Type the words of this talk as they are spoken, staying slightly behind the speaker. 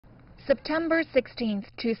September 16,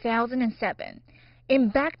 2007, in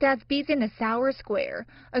Baghdad's busy Nassauer Square,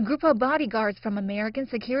 a group of bodyguards from American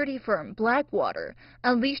security firm Blackwater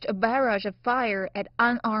unleashed a barrage of fire at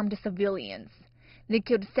unarmed civilians. They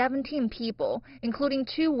killed 17 people, including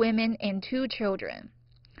 2 women and 2 children.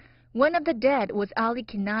 One of the dead was Ali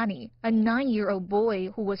Kinani, a 9-year-old boy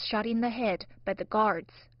who was shot in the head by the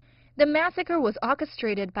guards. The massacre was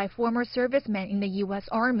orchestrated by former servicemen in the U.S.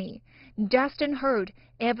 Army, Dustin Hurd,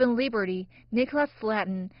 Evan Liberty, Nicholas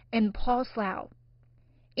Slatton, and Paul Slough.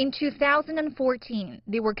 In 2014,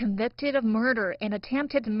 they were convicted of murder and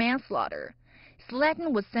attempted manslaughter.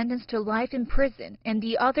 Slatton was sentenced to life in prison, and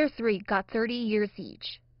the other 3 got 30 years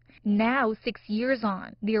each. Now, 6 years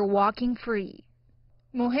on, they are walking free.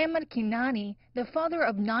 Mohammed Kinani, the father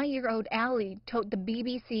of 9-year-old Ali, told the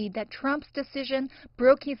BBC that Trump's decision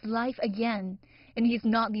broke his life again, and he's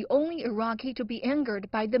not the only Iraqi to be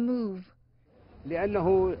angered by the move.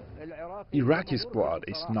 Iraqi's blood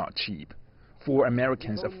is not cheap. For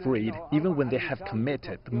Americans afraid, even when they have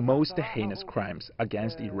committed the most heinous crimes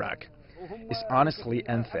against Iraq, it's honestly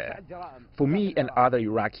unfair. For me and other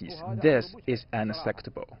Iraqis, this is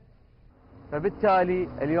unacceptable.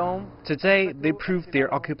 Today, they proved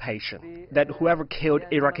their occupation, that whoever killed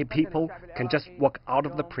Iraqi people can just walk out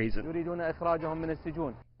of the prison.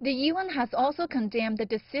 The UN has also condemned the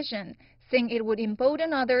decision, saying it would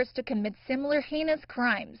embolden others to commit similar heinous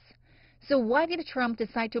crimes. So why did Trump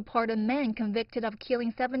decide to pardon men convicted of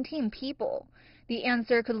killing 17 people? The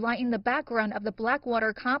answer could lie in the background of the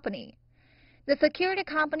Blackwater company. The security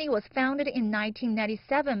company was founded in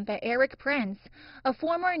 1997 by Eric Prince, a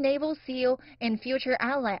former Naval SEAL and future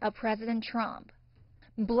ally of President Trump.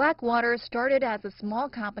 Blackwater started as a small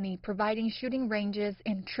company providing shooting ranges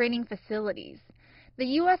and training facilities. The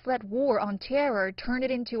U.S.-led war on terror turned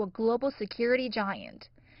it into a global security giant.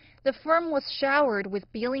 The firm was showered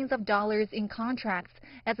with billions of dollars in contracts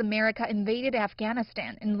as America invaded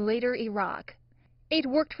Afghanistan and later Iraq. It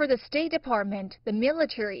worked for the State Department, the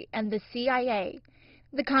military, and the CIA.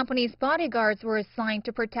 The company's bodyguards were assigned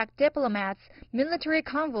to protect diplomats, military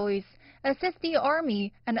convoys, assist the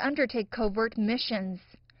army, and undertake covert missions.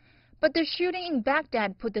 But the shooting in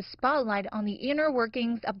Baghdad put the spotlight on the inner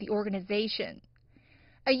workings of the organization.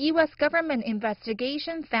 A U.S. government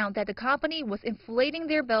investigation found that the company was inflating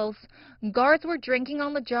their bills, guards were drinking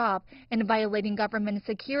on the job, and violating government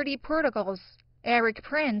security protocols. Eric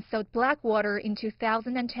Prince sold Blackwater in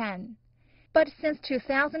 2010. But since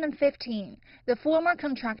 2015, the former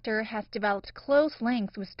contractor has developed close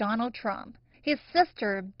links with Donald Trump. His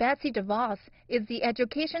sister, Betsy DeVos, is the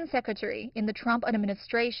education secretary in the Trump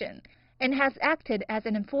administration and has acted as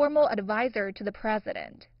an informal advisor to the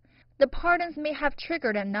president. The pardons may have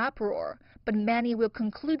triggered an uproar, but many will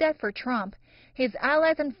conclude that for Trump, his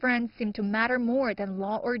allies and friends seem to matter more than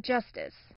law or justice.